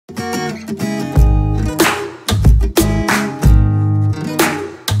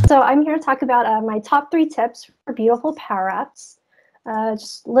to talk about my top 3 tips for beautiful Power Apps.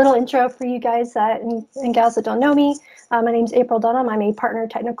 Just a little intro for you guys and gals that don't know me. My name's April Dunnam. I'm a partner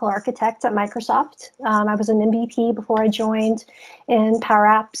technical architect at Microsoft. I was an MVP before I joined in Power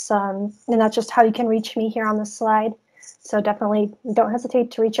Apps, and that's just how you can reach me here on this slide. So definitely don't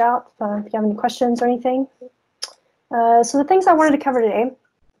hesitate to reach out if you have any questions or anything. So the things I wanted to cover today,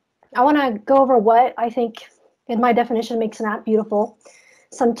 I want to go over what I think, in my definition, makes an app beautiful.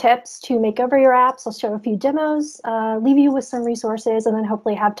 Some tips to make over your apps. I'll show a few demos, leave you with some resources, and then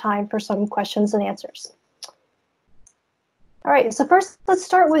hopefully have time for some questions and answers. All right, so first let's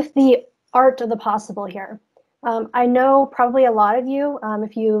start with the art of the possible here. I know probably a lot of you,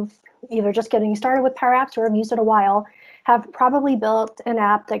 if you've either just getting started with Power Apps or have used it a while, have probably built an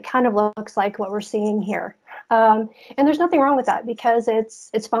app that kind of looks like what we're seeing here. And there's nothing wrong with that because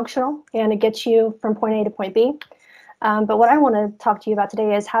it's functional and it gets you from point A to point B. But what I want to talk to you about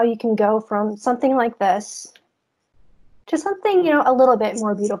today is how you can go from something like this to something, a little bit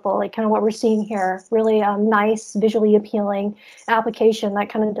more beautiful, like kind of what we're seeing here. Really nice, visually appealing application that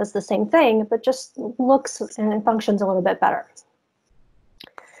kind of does the same thing, but just looks and functions a little bit better.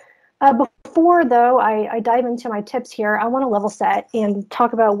 Before, though, I dive into my tips here, I want to level set and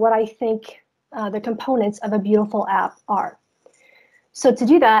talk about what I think the components of a beautiful app are. So to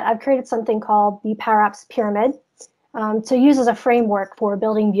do that, I've created something called the Power Apps Pyramid. To use as a framework for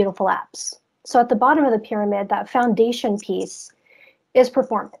building beautiful apps. So at the bottom of the pyramid, that foundation piece is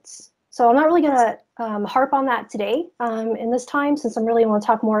performance. So I'm not really going to harp on that today in this time, since I really want to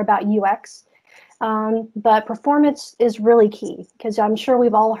talk more about UX. But performance is really key, because I'm sure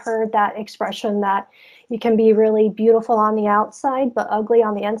we've all heard that expression that you can be really beautiful on the outside, but ugly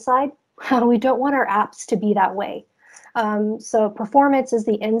on the inside. We don't want our apps to be that way. So performance is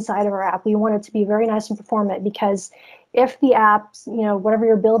the inside of our app. We want it to be very nice and performant, because if the app, whatever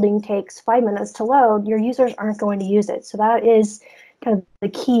you're building takes 5 minutes to load, your users aren't going to use it. So that is kind of the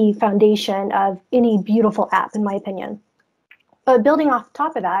key foundation of any beautiful app, in my opinion. But building off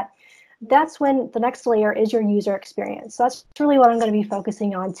top of that, that's when the next layer is your user experience. So that's really what I'm going to be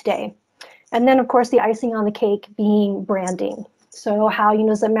focusing on today. And then, of course, the icing on the cake being branding. So how,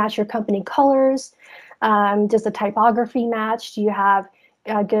 does it match your company colors? Does the typography match? Do you have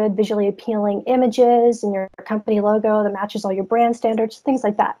good visually appealing images and your company logo that matches all your brand standards, things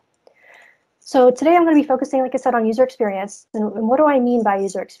like that. So today I'm going to be focusing, like I said, on user experience. And what do I mean by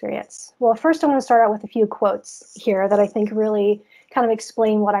user experience? Well, first I want to start out with a few quotes here that I think really kind of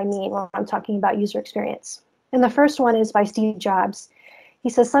explain what I mean when I'm talking about user experience. And the first one is by Steve Jobs. He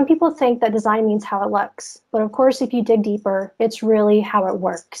says, some people think that design means how it looks, but of course, if you dig deeper, it's really how it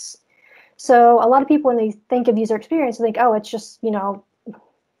works. So a lot of people, when they think of user experience, they think, oh, it's just,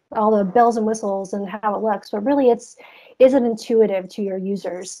 all the bells and whistles and how it looks. But really, is it intuitive to your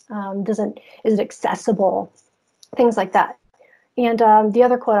users? Is it accessible? Things like that. And the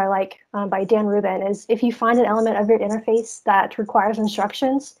other quote I like by Dan Rubin is, if you find an element of your interface that requires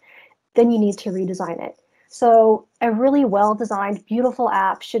instructions, then you need to redesign it. So a really well-designed, beautiful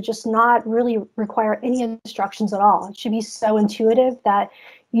app should just not really require any instructions at all. It should be so intuitive that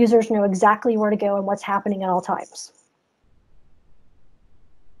users know exactly where to go and what's happening at all times.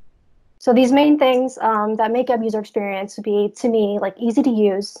 So these main things that make up user experience would be, to me, like easy to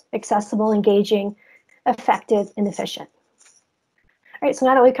use, accessible, engaging, effective, and efficient. All right, so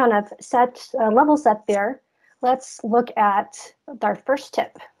now that we kind of level set there, let's look at our first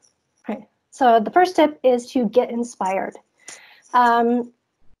tip. So the first tip is to get inspired.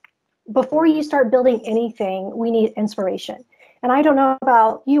 Before you start building anything, we need inspiration. And I don't know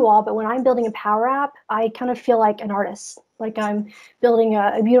about you all, but when I'm building a Power App, I kind of feel like an artist, like I'm building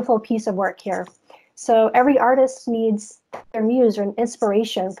a beautiful piece of work here. So every artist needs their muse or an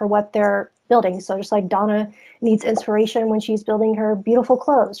inspiration for what they're building. So just like Donna needs inspiration when she's building her beautiful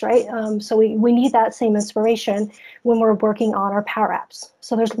clothes, right? So we need that same inspiration when we're working on our Power Apps.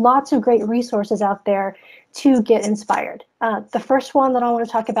 So there's lots of great resources out there to get inspired. The first one that I want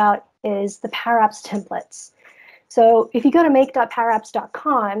to talk about is the Power Apps templates. So if you go to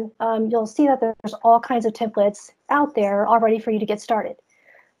make.powerapps.com, you'll see that there's all kinds of templates out there all ready for you to get started.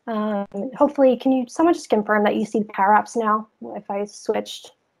 Hopefully, can someone just confirm that you see Power Apps now if I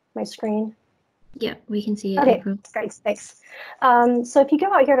switched my screen? Yeah, we can see it. Okay, great, thanks. So if you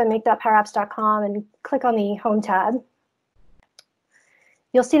go out here to make.powerapps.com and click on the Home tab,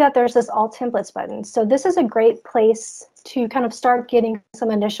 you'll see that there's this All Templates button. So this is a great place to kind of start getting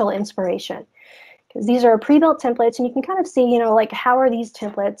some initial inspiration, because these are pre-built templates, and you can kind of see, like how are these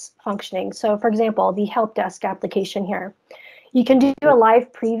templates functioning. So for example, the help desk application here. You can do a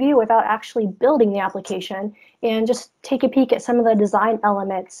live preview without actually building the application and just take a peek at some of the design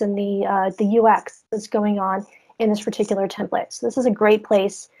elements and the UX that's going on in this particular template. So this is a great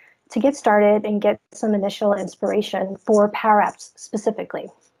place to get started and get some initial inspiration for Power Apps specifically.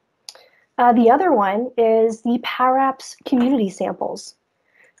 The other one is the Power Apps community samples.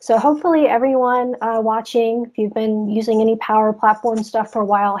 So hopefully everyone watching, if you've been using any Power Platform stuff for a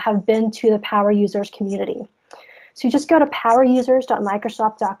while, have been to the Power Users community. So you just go to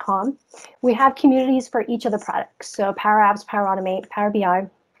powerusers.microsoft.com. We have communities for each of the products. So Power Apps, Power Automate, Power BI.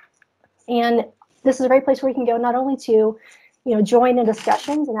 And this is a great place where you can go not only to join in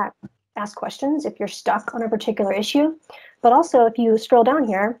discussions and ask questions if you're stuck on a particular issue, but also if you scroll down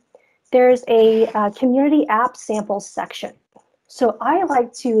here, there's a community app samples section. So I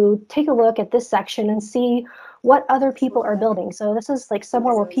like to take a look at this section and see what other people are building. So this is like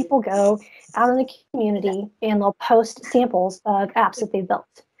somewhere where people go out in the community and they'll post samples of apps that they've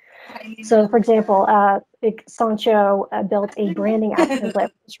built. So for example, Sancho built a branding app template,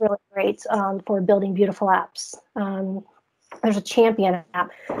 which is really great for building beautiful apps. There's a champion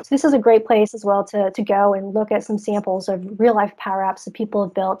app. So this is a great place as well to go and look at some samples of real life Power Apps that people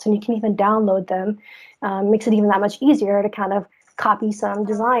have built, and you can even download them. Makes it even that much easier to kind of copy some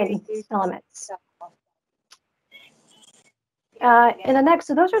design elements. And the next,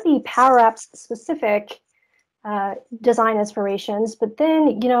 so those are the Power Apps specific design inspirations. But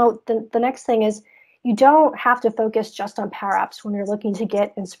then, the next thing is you don't have to focus just on Power Apps when you're looking to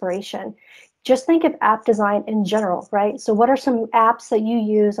get inspiration. Just think of app design in general, right? So what are some apps that you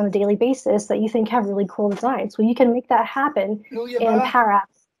use on a daily basis that you think have really cool designs? Well, you can make that happen in Power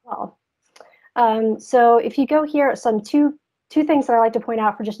Apps as well. So if you go here, two things that I like to point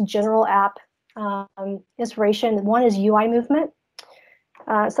out for just general app inspiration. One is UI movement.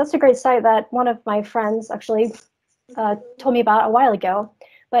 So that's a great site that one of my friends actually told me about a while ago,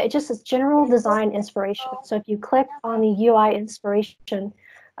 but it just is general design inspiration. So if you click on the UI inspiration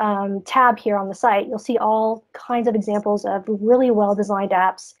tab here on the site, you'll see all kinds of examples of really well-designed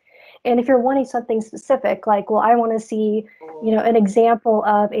apps. And if you're wanting something specific, like, well, I want to see, an example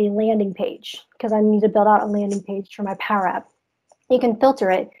of a landing page because I need to build out a landing page for my Power App, you can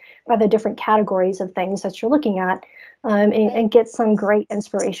filter it by the different categories of things that you're looking at and get some great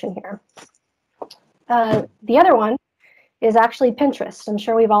inspiration here. The other one is actually Pinterest. I'm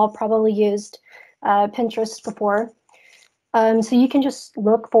sure we've all probably used Pinterest before. So you can just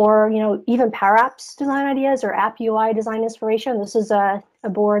look for, even Power Apps design ideas or app UI design inspiration. This is a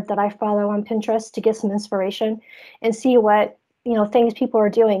board that I follow on Pinterest to get some inspiration and see what, things people are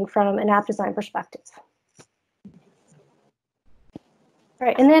doing from an app design perspective. All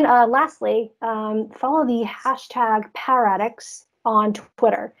right, and then lastly, follow the hashtag PowerAddicts on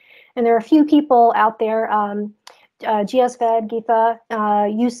Twitter. And there are a few people out there, GSVed, Geetha,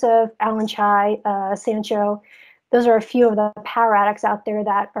 Yusuf, Alan Chai, Sancho. Those are a few of the Power Addicts out there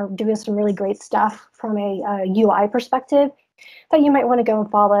that are doing some really great stuff from a UI perspective that you might want to go and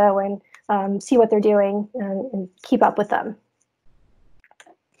follow and see what they're doing and keep up with them.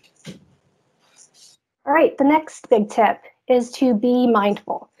 All right, the next big tip is to be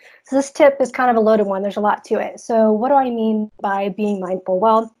mindful. So this tip is kind of a loaded one. There's a lot to it. So what do I mean by being mindful?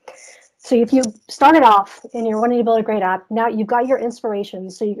 Well, so if you started off and you're wanting to build a great app, now you've got your inspiration.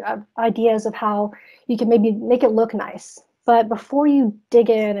 So you have ideas of how you can maybe make it look nice. But before you dig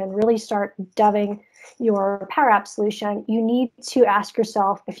in and really start deving your Power App solution, you need to ask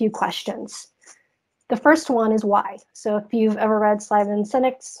yourself a few questions. The first one is why. So if you've ever read Simon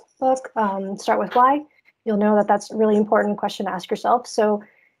Sinek's book, Start With Why, you'll know that that's a really important question to ask yourself. So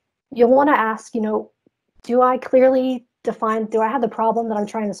you'll want to ask, do I clearly define, do I have the problem that I'm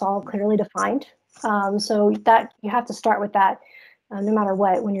trying to solve clearly defined? So that you have to start with that no matter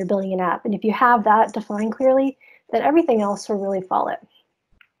what when you're building an app. And if you have that defined clearly, then everything else will really follow.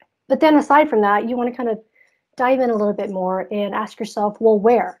 But then aside from that, you want to kind of dive in a little bit more and ask yourself, well,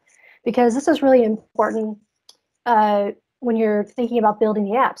 where? Because this is really important when you're thinking about building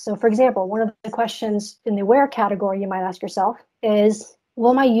the app. So for example, one of the questions in the where category you might ask yourself is,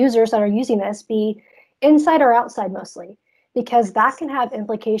 will my users that are using this be inside or outside mostly? Because that can have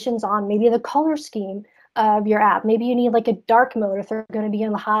implications on maybe the color scheme of your app. Maybe you need like a dark mode if they're going to be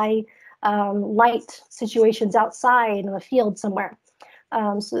in the high light situations outside in the field somewhere.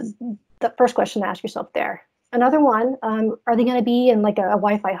 So the first question to ask yourself there. Another one, are they going to be in like a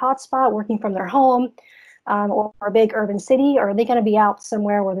Wi-Fi hotspot working from their home or a big urban city, or are they going to be out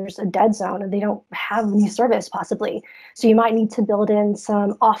somewhere where there's a dead zone and they don't have any service possibly? So you might need to build in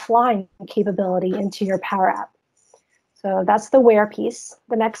some offline capability into your Power App. So that's the where piece.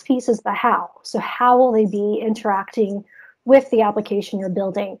 The next piece is the how. So how will they be interacting with the application you're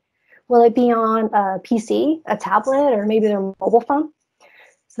building. Will it be on a PC, a tablet, or maybe their mobile phone?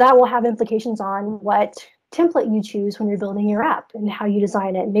 So that will have implications on what template you choose when you're building your app and how you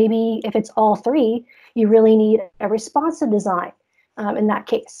design it. Maybe if it's all three, you really need a responsive design in that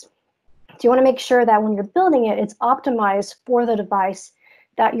case. So you want to make sure that when you're building it, it's optimized for the device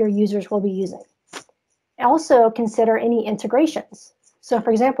that your users will be using. Also consider any integrations. So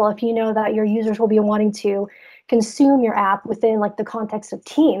for example, if you know that your users will be wanting to consume your app within like the context of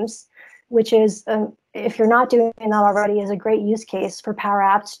Teams, which is, if you're not doing that already, is a great use case for Power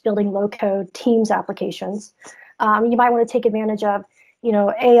Apps building low-code Teams applications. You might want to take advantage of,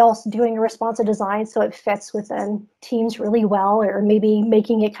 also doing a responsive design so it fits within Teams really well, or maybe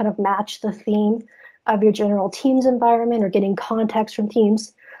making it kind of match the theme of your general Teams environment or getting context from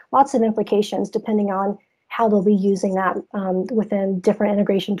Teams. Lots of implications depending on how they'll be using that within different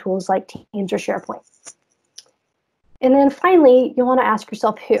integration tools like Teams or SharePoint. And then finally, you'll want to ask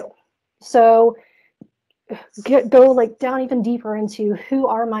yourself who. So go like down even deeper into who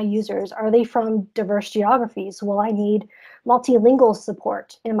are my users? Are they from diverse geographies? Will I need multilingual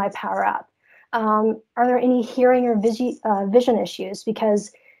support in my Power App? Are there any hearing or vision issues?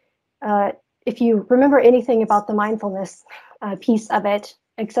 Because if you remember anything about the mindfulness piece of it,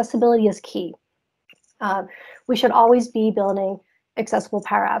 accessibility is key. We should always be building accessible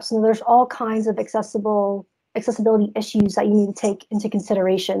Power Apps. And there's all kinds of accessibility issues that you need to take into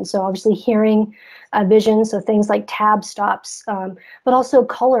consideration. So obviously hearing, vision, so things like tab stops, but also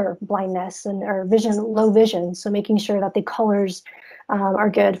color blindness or low vision. So making sure that the colors are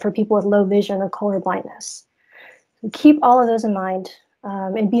good for people with low vision or color blindness. So keep all of those in mind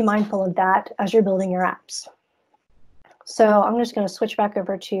and be mindful of that as you're building your apps. So I'm just going to switch back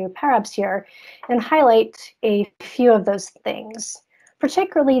over to Power Apps here and highlight a few of those things,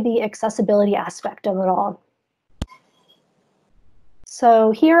 particularly the accessibility aspect of it all.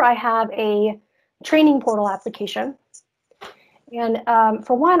 So here I have a training portal application. And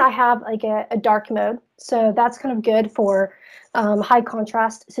for one, I have like a dark mode. So that's kind of good for high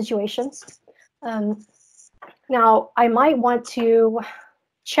contrast situations. Now, I might want to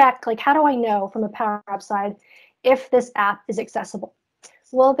check, like, how do I know from a Power App side if this app is accessible?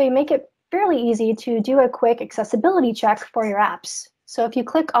 Well, they make it fairly easy to do a quick accessibility check for your apps. So if you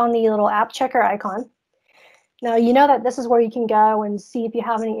click on the little app checker icon, now you know that this is where you can go and see if you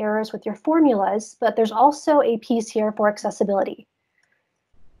have any errors with your formulas, but there's also a piece here for accessibility.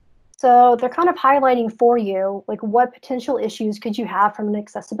 So they're kind of highlighting for you, like, what potential issues could you have from an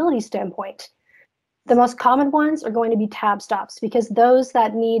accessibility standpoint. The most common ones are going to be tab stops, because those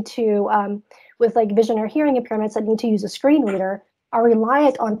that need to, with like vision or hearing impairments that need to use a screen reader, are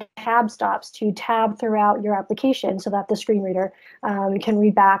reliant on tab stops to tab throughout your application so that the screen reader can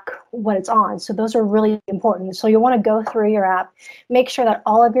read back what it's on. So those are really important. So you'll want to go through your app, make sure that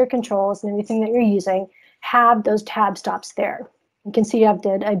all of your controls and everything that you're using have those tab stops there. You can see I've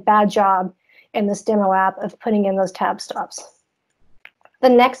did a bad job in this demo app of putting in those tab stops. The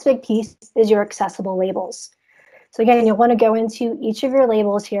next big piece is your accessible labels. So again, you'll want to go into each of your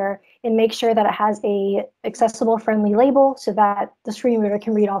labels here and make sure that it has a accessible friendly label so that the screen reader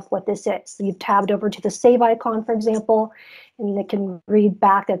can read off what this is. So you've tabbed over to the save icon, for example, and it can read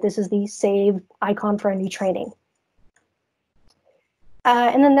back that this is the save icon for a new training.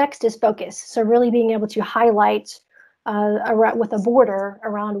 And the next is focus. So really being able to highlight with a border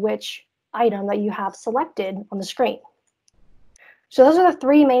around which item that you have selected on the screen. So those are the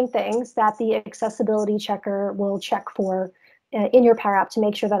three main things that the accessibility checker will check for in your Power App to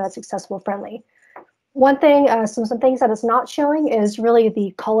make sure that it's accessible friendly. One thing, some things that it's not showing is really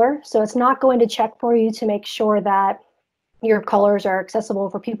the color. So it's not going to check for you to make sure that your colors are accessible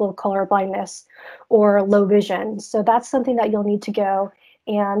for people with color blindness or low vision. So that's something that you'll need to go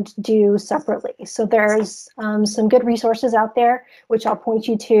and do separately. So there's some good resources out there, which I'll point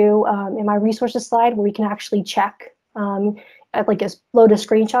you to in my resources slide, where you can actually check like load a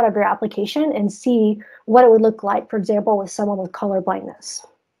screenshot of your application and see what it would look like, for example, with someone with color blindness.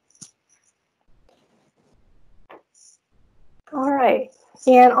 All right,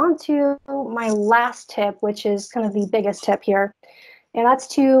 and on to my last tip, which is kind of the biggest tip here, and that's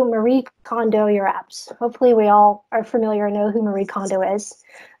to Marie Kondo your apps. Hopefully we all are familiar and know who Marie Kondo is.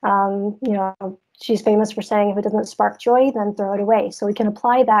 She's famous for saying, if it doesn't spark joy, then throw it away. So we can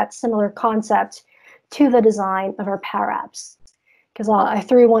apply that similar concept to the design of our Power Apps. Because I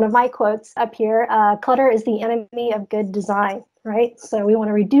threw one of my quotes up here, clutter is the enemy of good design, right? So we want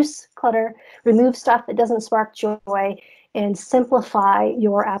to reduce clutter, remove stuff that doesn't spark joy, and simplify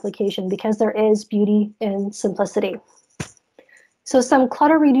your application, because there is beauty in simplicity. So some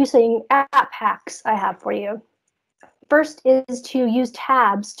clutter reducing app hacks I have for you. First is to use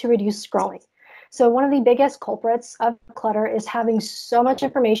tabs to reduce scrolling. So one of the biggest culprits of clutter is having so much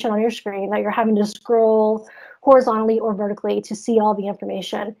information on your screen that you're having to scroll horizontally or vertically to see all the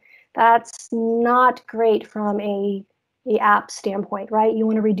information. That's not great from a app standpoint, right? You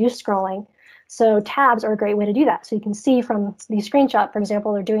want to reduce scrolling. So tabs are a great way to do that. So you can see from the screenshot, for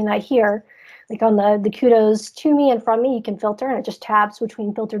example, they're doing that here. Like on the kudos to me and from me, you can filter, and it just tabs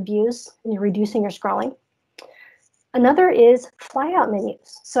between filtered views, and you're reducing your scrolling. Another is flyout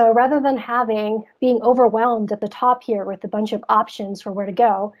menus. So rather than being overwhelmed at the top here with a bunch of options for where to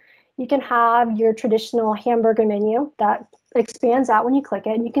go, you can have your traditional hamburger menu that expands out when you click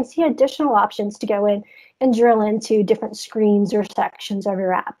it, and you can see additional options to go in and drill into different screens or sections of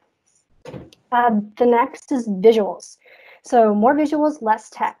your app. The next is visuals. So more visuals, less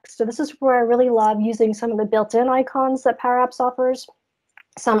text. So this is where I really love using some of the built-in icons that Power Apps offers,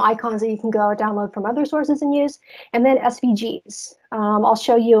 some icons that you can go download from other sources and use, and then SVGs. I'll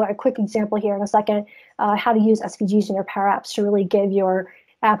show you a quick example here in a second, how to use SVGs in your Power Apps to really give your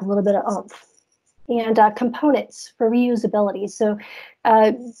app a little bit of oomph. And components for reusability. So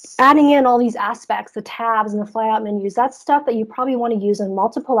adding in all these aspects, the tabs and the flyout menus, that's stuff that you probably want to use in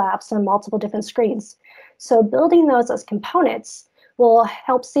multiple apps on multiple different screens. So building those as components will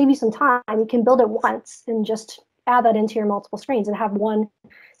help save you some time. You can build it once and just add that into your multiple screens and have one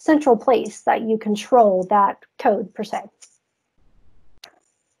central place that you control that code per se.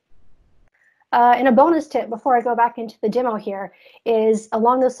 And a bonus tip before I go back into the demo here is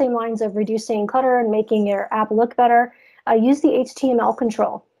along those same lines of reducing clutter and making your app look better, use the HTML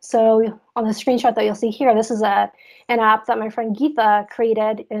control. So on the screenshot that you'll see here, this is an app that my friend Geetha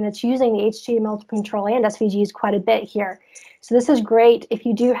created, and it's using the HTML control and SVGs quite a bit here. So this is great if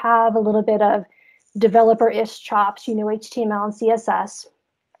you do have a little bit of developer-ish chops, you know HTML and CSS.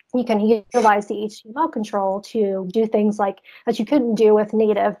 You can utilize the HTML control to do things like that you couldn't do with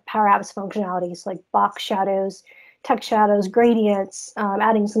native Power Apps functionalities, like box shadows, text shadows, gradients,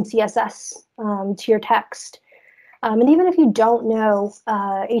 adding some CSS to your text. And even if you don't know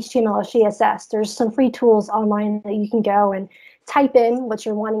HTML or CSS, there's some free tools online that you can go and type in what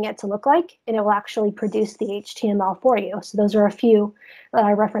you're wanting it to look like, and it will actually produce the HTML for you. So those are a few that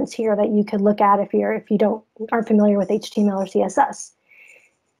I reference here that you could look at if you aren't familiar with HTML or CSS.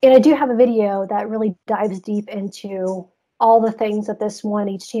 And I do have a video that really dives deep into all the things that this one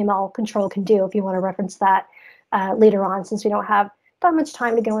HTML control can do if you want to reference that later on, since we don't have that much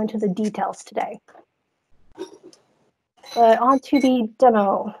time to go into the details today. But on to the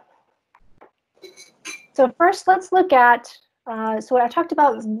demo. So first, let's look at, so I talked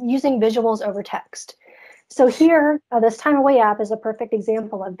about using visuals over text. So here, this Time Away app is a perfect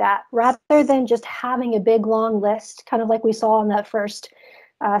example of that. Rather than just having a big long list, kind of like we saw on that first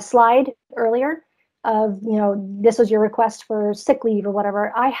slide earlier of, this was your request for sick leave or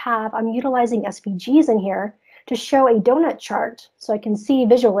whatever, I'm utilizing SVGs in here to show a donut chart so I can see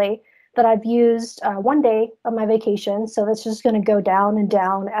visually that I've used one day of my vacation. So it's just going to go down and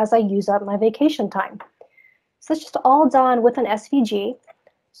down as I use up my vacation time. So it's just all done with an SVG.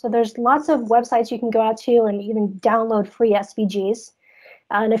 So there's lots of websites you can go out to and even download free SVGs.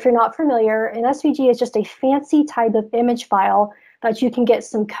 And if you're not familiar, an SVG is just a fancy type of image file that you can get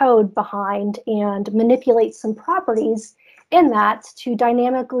some code behind and manipulate some properties in that to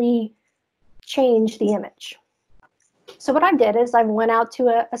dynamically change the image. So what I did is I went out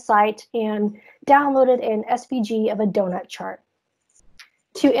to a site and downloaded an SVG of a donut chart.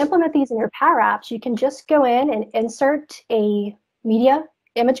 To implement these in your Power Apps, you can just go in and insert a media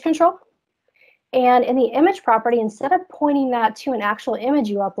image control. And in the image property, instead of pointing that to an actual image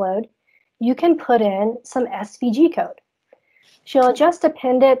you upload, you can put in some SVG code. So you'll just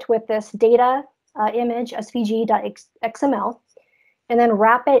append it with this data image svg.xml, and then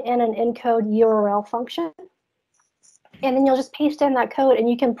wrap it in an encode URL function. And then you'll just paste in that code, and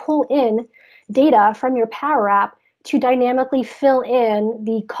you can pull in data from your Power App to dynamically fill in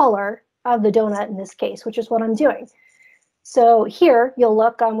the color of the donut in this case, which is what I'm doing. So here you'll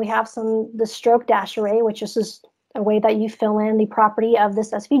look, we have the stroke dash array, which is just a way that you fill in the property of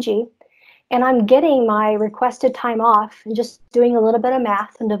this SVG. And I'm getting my requested time off and just doing a little bit of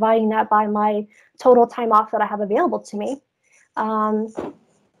math and dividing that by my total time off that I have available to me. And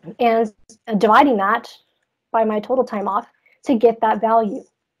dividing that by my total time off to get that value.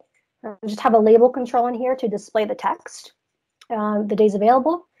 I just have a label control in here to display the text, the days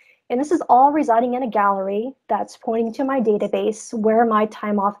available. And this is all residing in a gallery that's pointing to my database where my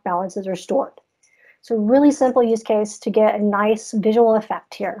time off balances are stored. So really simple use case to get a nice visual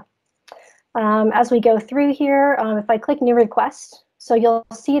effect here. As we go through here, if I click new request, so you'll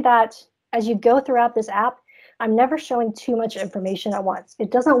see that as you go throughout this app, I'm never showing too much information at once.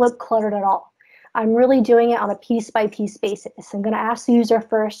 It doesn't look cluttered at all. I'm really doing it on a piece-by-piece basis. I'm going to ask the user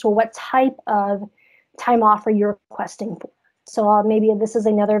first, well, what type of time off are you requesting for? So maybe this is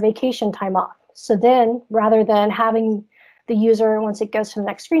another vacation time off. So then, rather than having the user, once it goes to the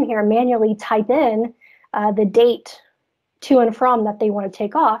next screen here, manually type in the date to and from that they want to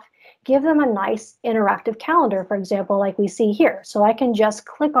take off, give them a nice interactive calendar, for example, like we see here. So I can just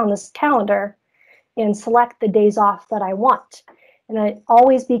click on this calendar and select the days off that I want. And I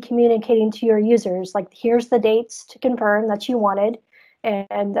always be communicating to your users, like, here's the dates to confirm that you wanted,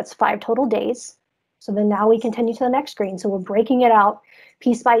 and that's 5 total days. So then now we continue to the next screen. So we're breaking it out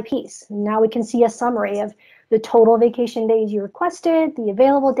piece by piece. Now we can see a summary of the total vacation days you requested, the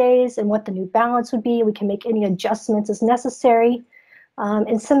available days, and what the new balance would be. We can make any adjustments as necessary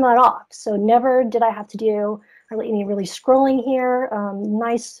and send that off. So never did I have to do any really scrolling here.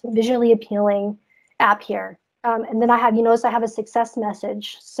 Nice, visually appealing app here. And then you notice I have a success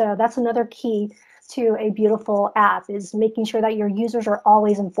message. So that's another key to a beautiful app, is making sure that your users are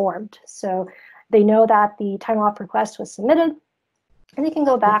always informed. So they know that the time off request was submitted, and they can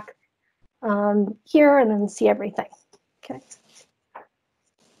go back here and then see everything. Okay.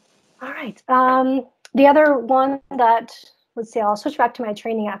 All right. The other one that, let's see, I'll switch back to my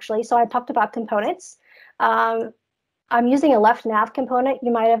training actually. So I talked about components. I'm using a left nav component,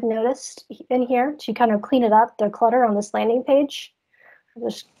 you might have noticed in here, to kind of clean it up, the clutter on this landing page. I'll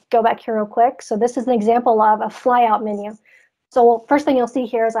just go back here real quick. So this is an example of a flyout menu. So first thing you'll see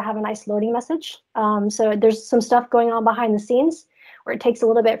here is I have a nice loading message. So there's some stuff going on behind the scenes where it takes a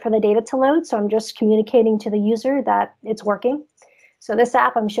little bit for the data to load. So I'm just communicating to the user that it's working. So this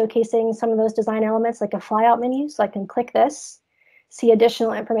app, I'm showcasing some of those design elements like a flyout menu. So I can click this, see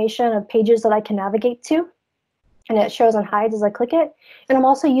additional information of pages that I can navigate to. And it shows and hides as I click it. And I'm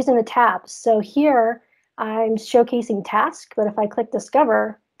also using the tabs. So here I'm showcasing task, but if I click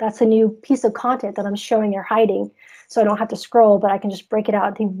discover, that's a new piece of content that I'm showing or hiding. So I don't have to scroll, but I can just break it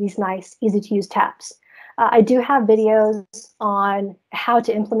out into these nice, easy to use tabs. I do have videos on how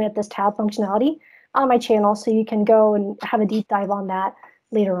to implement this tab functionality on my channel, so you can go and have a deep dive on that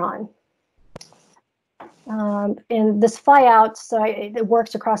later on. And this flyout, so it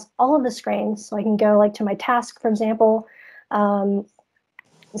works across all of the screens. So I can go like to my task, for example,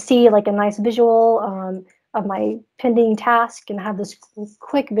 see like a nice visual of my pending task, and have this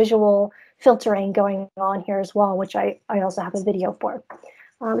quick visual filtering going on here as well, which I also have a video for.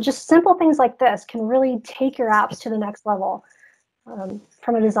 Just simple things like this can really take your apps to the next level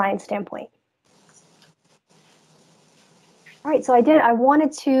from a design standpoint. All right, so I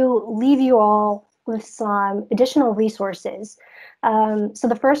wanted to leave you all with some additional resources. So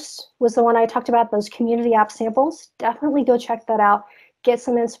the first was the one I talked about, those community app samples. Definitely go check that out, get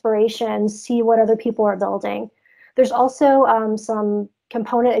some inspiration, see what other people are building. There's also some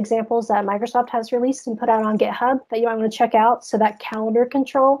component examples that Microsoft has released and put out on GitHub that you might want to check out. So that calendar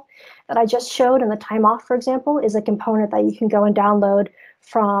control that I just showed and the time off, for example, is a component that you can go and download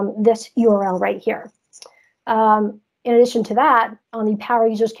from this URL right here. In addition to that, on the Power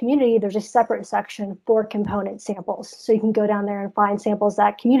Users community, there's a separate section for component samples. So you can go down there and find samples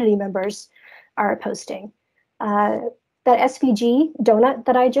that community members are posting. That SVG donut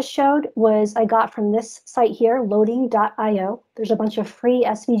that I just showed I got from this site here, loading.io. There's a bunch of free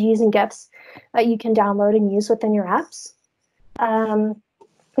SVGs and GIFs that you can download and use within your apps.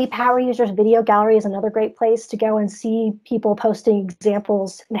 The Power Users video gallery is another great place to go and see people posting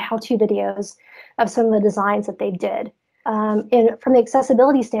examples and how-to videos of some of the designs that they did. And from the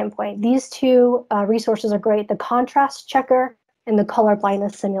accessibility standpoint, these two resources are great: the contrast checker and the color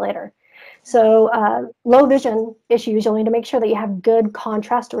blindness simulator. So low vision issues, you'll need to make sure that you have good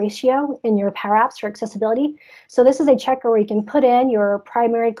contrast ratio in your Power Apps for accessibility. So this is a checker where you can put in your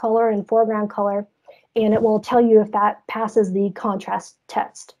primary color and foreground color, and it will tell you if that passes the contrast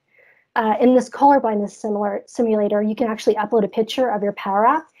test. In this color blindness simulator, you can actually upload a picture of your Power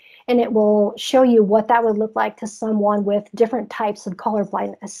App, and it will show you what that would look like to someone with different types of color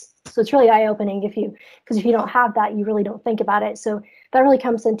blindness. So it's really eye-opening because if you don't have that, you really don't think about it. So that really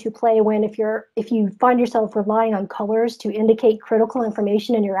comes into play when if you find yourself relying on colors to indicate critical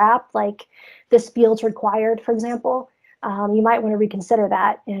information in your app, like this field's required, for example, you might want to reconsider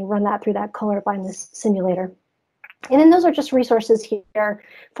that and run that through that color blindness simulator. And then those are just resources here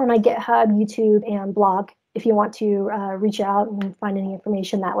for my GitHub, YouTube, and blog if you want to reach out and find any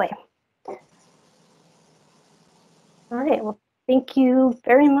information that way. All right, well, thank you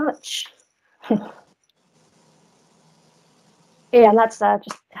very much. Yeah, and that's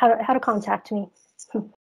just how to contact me.